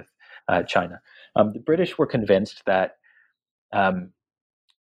relationships with China. The British were convinced that um,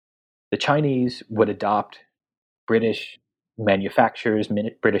 the Chinese would adopt British manufacturers,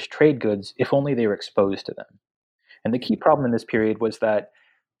 British trade goods, if only they were exposed to them. And the key problem in this period was that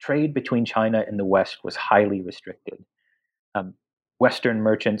trade between China and the West was highly restricted. Um, Western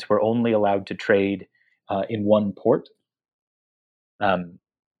merchants were only allowed to trade in one port, um,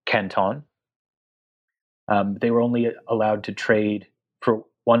 Canton. They were only allowed to trade for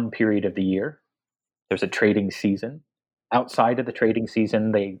one period of the year. There's a trading season. Outside of the trading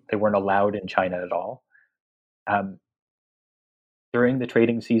season, they weren't allowed in China at all. Um, During the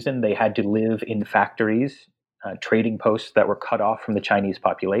trading season, they had to live in factories, trading posts that were cut off from the Chinese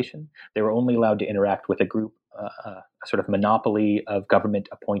population. They were only allowed to interact with a group, a sort of monopoly of government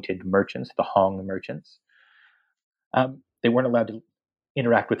appointed merchants, the Hong merchants. They weren't allowed to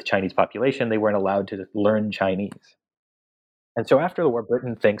interact with the Chinese population. They weren't allowed to learn Chinese. And so after the war,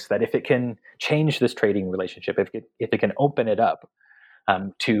 Britain thinks that if it can change this trading relationship, if it can open it up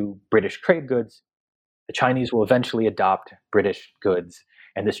to British trade goods, the Chinese will eventually adopt British goods,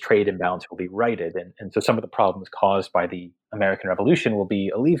 and this trade imbalance will be righted. And so some of the problems caused by the American Revolution will be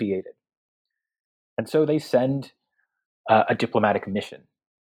alleviated. And so they send a diplomatic mission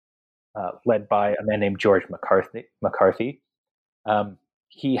led by a man named George McCarthy.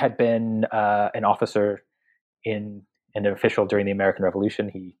 He had been an officer in an official during the American Revolution.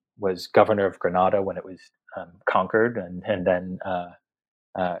 He was governor of Grenada when it was conquered, and then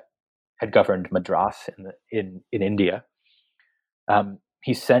uh, had governed Madras in India.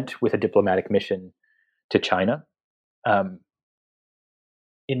 He's sent with a diplomatic mission to China. Um,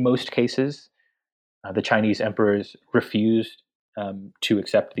 in most cases, the Chinese emperors refused to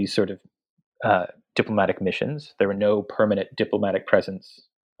accept these sort of diplomatic missions. There were no permanent diplomatic presence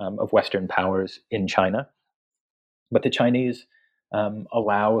of Western powers in China. But the Chinese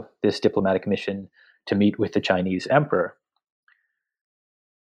allow this diplomatic mission to meet with the Chinese emperor.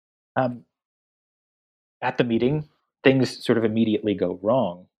 Um, at the meeting, things sort of immediately go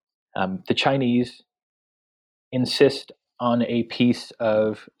wrong. The Chinese insist on a piece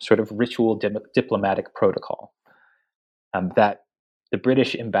of sort of ritual diplomatic protocol that the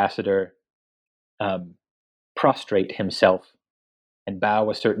British ambassador prostrate himself and bow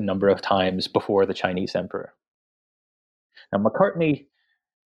a certain number of times before the Chinese emperor. Now, Macartney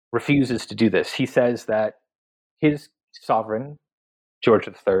refuses to do this. He says that his sovereign, George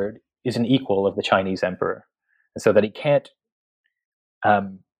III, is an equal of the Chinese emperor, and so that he can't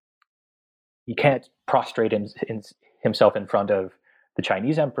prostrate himself in front of the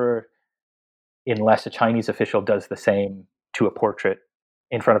Chinese emperor unless a Chinese official does the same to a portrait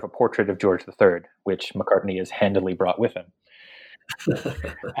in front of a portrait of George III, which Macartney has handily brought with him.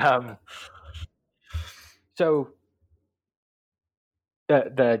 So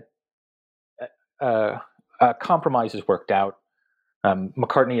the compromise is worked out.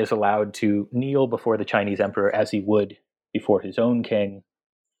 Macartney is allowed to kneel before the Chinese emperor as he would before his own king.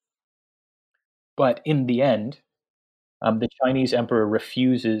 But in the end, the Chinese emperor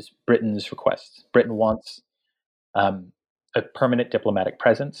refuses Britain's requests. Britain wants a permanent diplomatic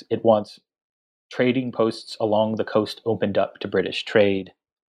presence. It wants trading posts along the coast opened up to British trade,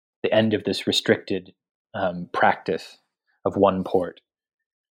 the end of this restricted practice of one port.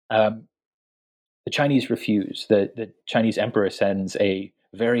 The Chinese refuse. The Chinese emperor sends a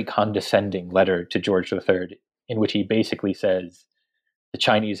very condescending letter to George III in which he basically says, the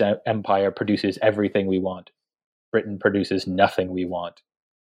Chinese empire produces everything we want. Britain produces nothing we want.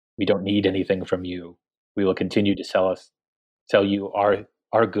 We don't need anything from you. We will continue to sell you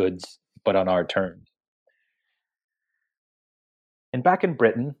our goods, but on our terms. And back in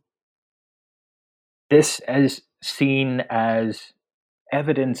Britain, this is seen as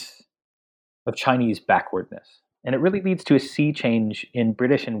evidence of Chinese backwardness. And it really leads to a sea change in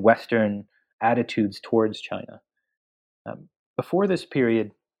British and Western attitudes towards China. Before this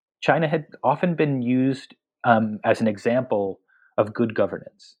period, China had often been used as an example of good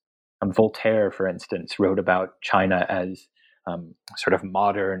governance. Voltaire, for instance, wrote about China as sort of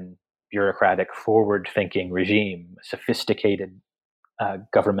modern, bureaucratic, forward-thinking regime, a sophisticated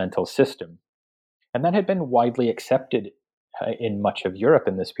governmental system. And that had been widely accepted in much of Europe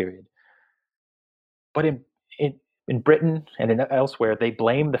in this period. But in Britain and elsewhere, they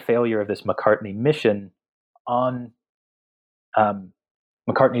blame the failure of this Macartney mission on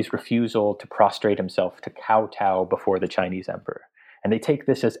Macartney's refusal to prostrate himself, to kowtow before the Chinese emperor. And they take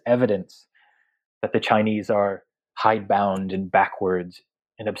this as evidence that the Chinese are hidebound and backwards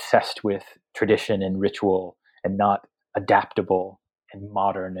and obsessed with tradition and ritual and not adaptable and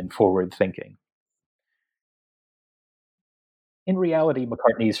modern and forward-thinking. In reality,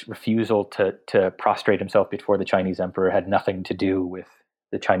 Macartney's refusal to prostrate himself before the Chinese emperor had nothing to do with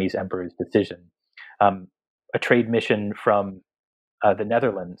the Chinese emperor's decision. A trade mission from the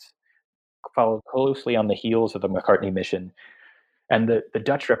Netherlands followed closely on the heels of the Macartney mission, and the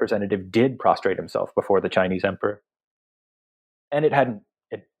Dutch representative did prostrate himself before the Chinese emperor, and it hadn't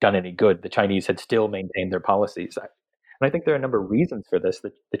done any good. The Chinese had still maintained their policies. And I think there are a number of reasons for this.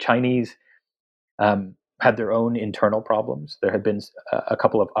 The Chinese had their own internal problems. There had been a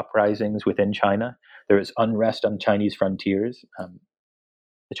couple of uprisings within China. There was unrest on Chinese frontiers.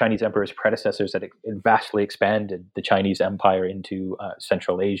 The Chinese emperor's predecessors had vastly expanded the Chinese empire into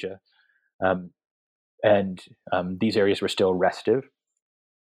Central Asia. And these areas were still restive.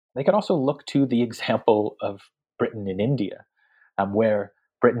 They could also look to the example of Britain and India, where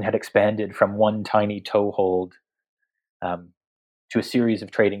Britain had expanded from one tiny toehold to a series of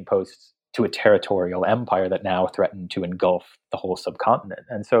trading posts to a territorial empire that now threatened to engulf the whole subcontinent.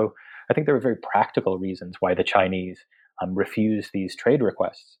 And so I think there were very practical reasons why the Chinese refused these trade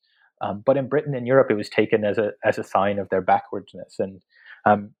requests. But in Britain and Europe, it was taken as a sign of their backwardness.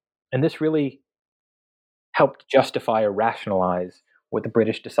 And this really helped justify or rationalize what the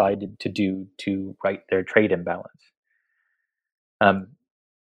British decided to do to right their trade imbalance.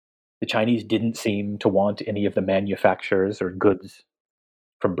 The Chinese didn't seem to want any of the manufactures or goods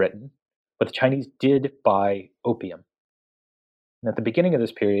from Britain, but the Chinese did buy opium. And at the beginning of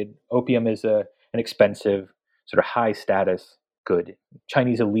this period, opium is an expensive, sort of high status good.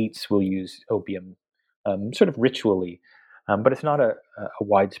 Chinese elites will use opium sort of ritually, but it's not a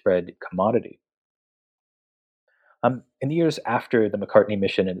widespread commodity. In the years after the Macartney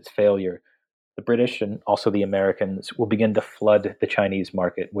mission and its failure, the British and also the Americans will begin to flood the Chinese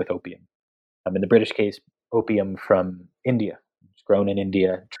market with opium. In the British case, opium from India. It's grown in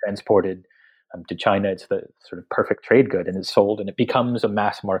India, transported to China. It's the sort of perfect trade good, and it's sold, and it becomes a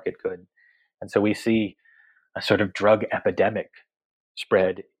mass market good. And so we see a sort of drug epidemic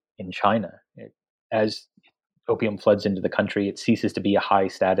spread in China. As opium floods into the country, it ceases to be a high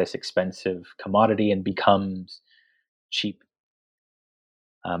status, expensive commodity and becomes cheap,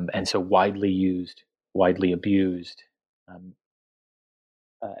 and so widely used, widely abused, um,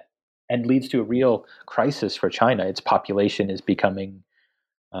 uh, and leads to a real crisis for China. Its population is becoming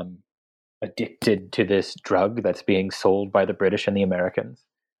um, addicted to this drug that's being sold by the British and the Americans.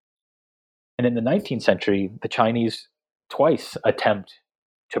 And in the 19th century, the Chinese twice attempt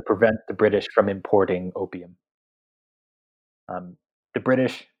to prevent the British from importing opium. The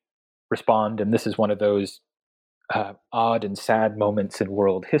British respond, and this is one of those odd and sad moments in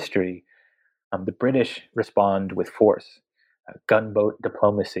world history. The British respond with force, gunboat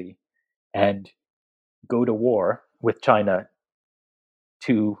diplomacy, and go to war with China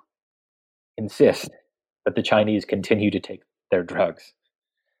to insist that the Chinese continue to take their drugs,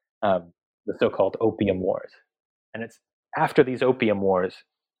 the so called Opium Wars. And it's after these Opium Wars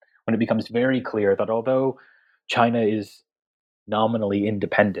when it becomes very clear that although China is nominally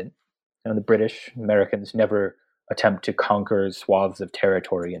independent, and the British, Americans never attempt to conquer swaths of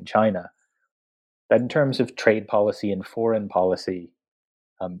territory in China, that in terms of trade policy and foreign policy,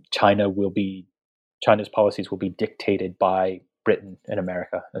 China's policies will be dictated by Britain and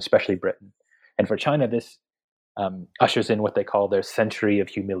America, especially Britain. And for China, this ushers in what they call their century of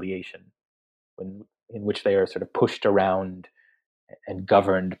humiliation, in which they are sort of pushed around and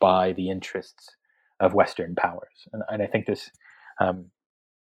governed by the interests of Western powers. And I think this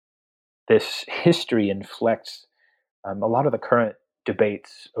history inflects a lot of the current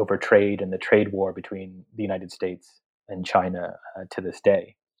debates over trade and the trade war between the United States and China to this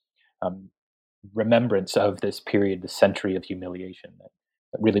day. Remembrance of this period, the century of humiliation that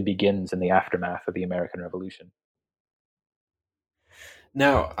really begins in the aftermath of the American Revolution.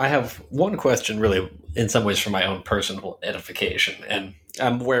 Now, I have one question, really, in some ways, for my own personal edification. And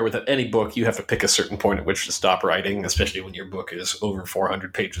I'm aware with any book, you have to pick a certain point at which to stop writing, especially when your book is over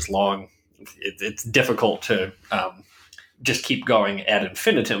 400 pages long. It's difficult to just keep going ad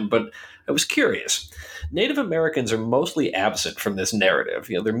infinitum, but I was curious. Native Americans are mostly absent from this narrative.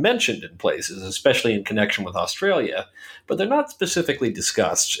 They're mentioned in places, especially in connection with Australia, but they're not specifically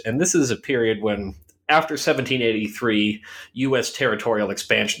discussed. And this is a period when, after 1783, U.S. territorial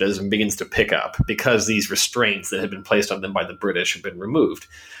expansionism begins to pick up because these restraints that had been placed on them by the British have been removed.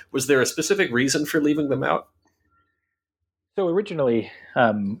 Was there a specific reason for leaving them out? So originally,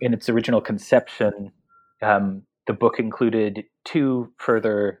 in its original conception, the book included two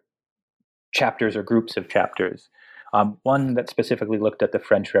further chapters or groups of chapters. One that specifically looked at the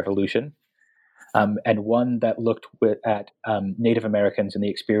French Revolution, and one that looked at Native Americans and the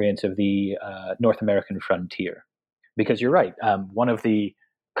experience of the North American frontier. Because you're right, one of the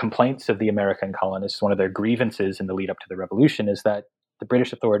complaints of the American colonists, one of their grievances in the lead up to the Revolution, is that the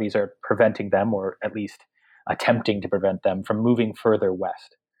British authorities are preventing them, or at least attempting to prevent them, from moving further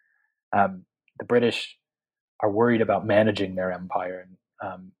west. The British are worried about managing their empire,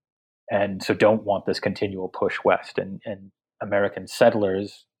 and so don't want this continual push west. And American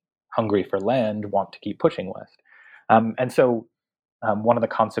settlers, hungry for land, want to keep pushing west. And so one of the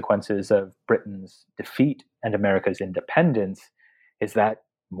consequences of Britain's defeat and America's independence is that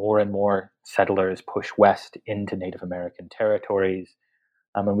more and more settlers push west into Native American territories.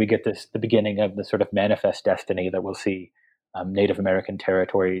 And we get the beginning of the sort of manifest destiny that we'll see Native American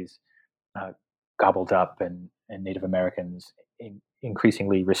territories gobbled up, and Native Americans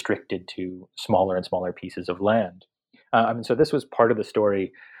increasingly restricted to smaller and smaller pieces of land. So this was part of the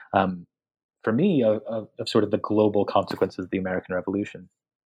story for me of sort of the global consequences of the American Revolution.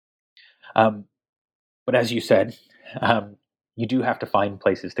 But as you said, you do have to find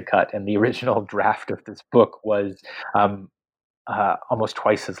places to cut, and the original draft of this book was almost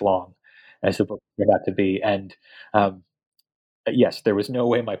twice as long as the book turned out to be. And yes, there was no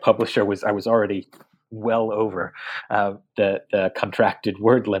way my publisher I was already well over the contracted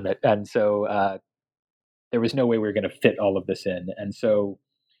word limit, and so there was no way we were going to fit all of this in. And so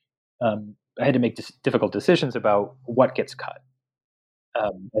I had to make difficult decisions about what gets cut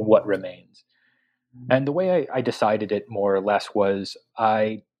and what remains. And the way I decided it more or less was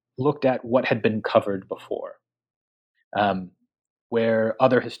I looked at what had been covered before, where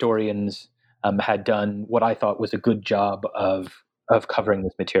other historians had done what I thought was a good job of covering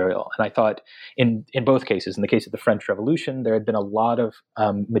this material. And I thought in both cases, in the case of the French Revolution, there had been a lot of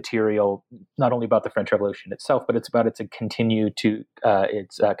material, not only about the French Revolution itself, but it's about its connection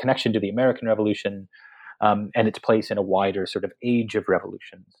to the American Revolution and its place in a wider sort of age of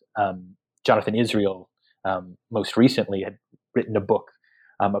revolutions. Jonathan Israel, most recently, had written a book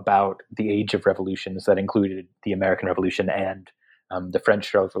about the age of revolutions that included the American Revolution and the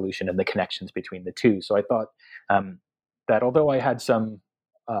French Revolution and the connections between the two. So I thought that although I had some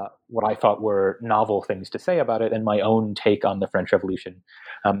what I thought were novel things to say about it and my own take on the French Revolution,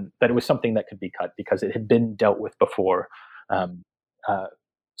 that it was something that could be cut because it had been dealt with before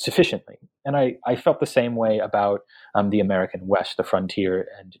sufficiently. And I felt the same way about the American West, the frontier,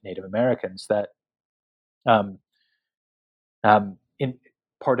 and Native Americans, that in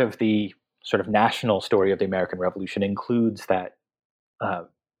part of the sort of national story of the American Revolution includes that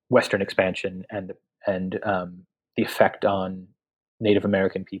Western expansion and the effect on Native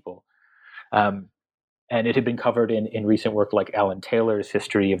American people. And it had been covered in recent work like Alan Taylor's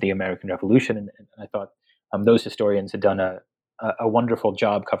History of the American Revolution. And I thought those historians had done a wonderful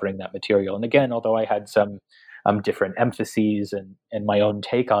job covering that material. And again, although I had some different emphases and my own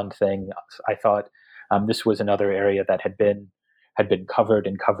take on things, I thought this was another area that had been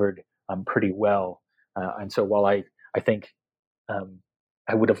covered pretty well. And so while I think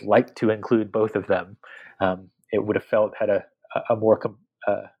I would have liked to include both of them, it would have felt had a more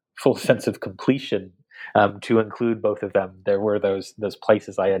full sense of completion to include both of them. There were those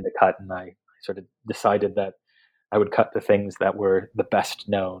places I had to cut, and I sort of decided that I would cut the things that were the best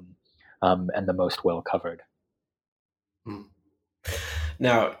known and the most well covered.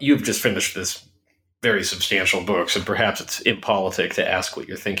 Now, you've just finished this very substantial book, so perhaps it's impolitic to ask what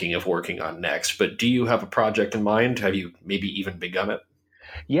you're thinking of working on next, but do you have a project in mind? Have you maybe even begun it?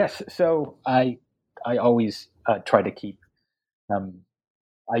 Yes. So I always try to keep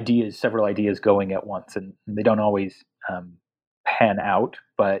several ideas going at once, and they don't always pan out,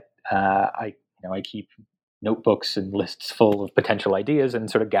 but I keep notebooks and lists full of potential ideas and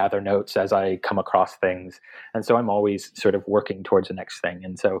sort of gather notes as I come across things. And so I'm always sort of working towards the next thing.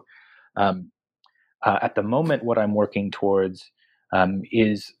 And so at the moment, what I'm working towards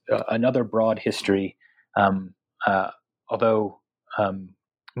is another broad history, although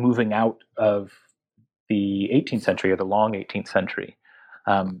moving out of the 18th century or the long 18th century,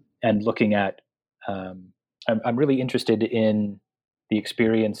 and looking at, I'm really interested in the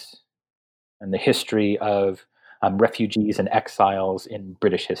experience and the history of refugees and exiles in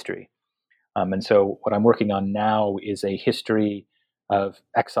British history. And so what I'm working on now is a history of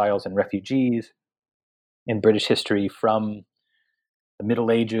exiles and refugees in British history from the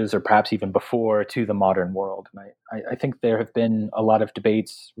Middle Ages, or perhaps even before, to the modern world. And I think there have been a lot of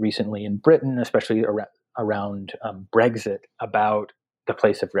debates recently in Britain, especially around Brexit, about the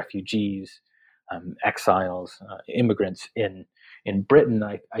place of refugees, exiles, immigrants in Britain.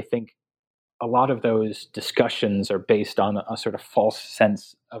 I think a lot of those discussions are based on a sort of false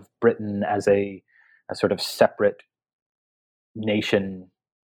sense of Britain as a sort of separate nation,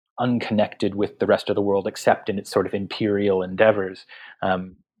 unconnected with the rest of the world, except in its sort of imperial endeavors,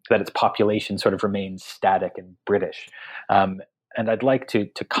 that its population sort of remains static and British. And I'd like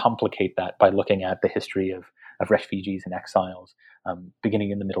to complicate that by looking at the history of refugees and exiles, beginning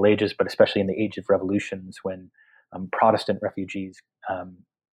in the Middle Ages, but especially in the Age of Revolutions, when Protestant refugees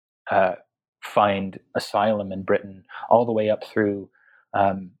find asylum in Britain, all the way up through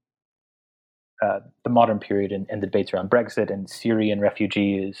the modern period and the debates around Brexit and Syrian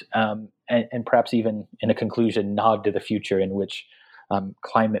refugees, and perhaps even in a conclusion nod to the future in which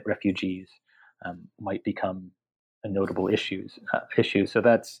climate refugees might become a notable issue. So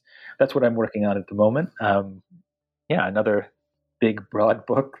that's what I'm working on at the moment. Another big, broad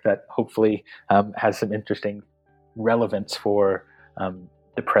book that hopefully has some interesting relevance for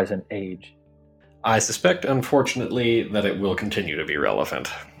the present age. I suspect, unfortunately, that it will continue to be relevant,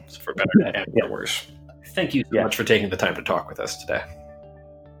 for better and for worse. Thank you so much for taking the time to talk with us today.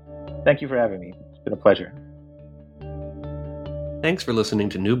 Thank you for having me. It's been a pleasure. Thanks for listening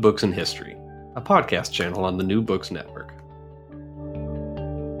to New Books in History, a podcast channel on the New Books Network.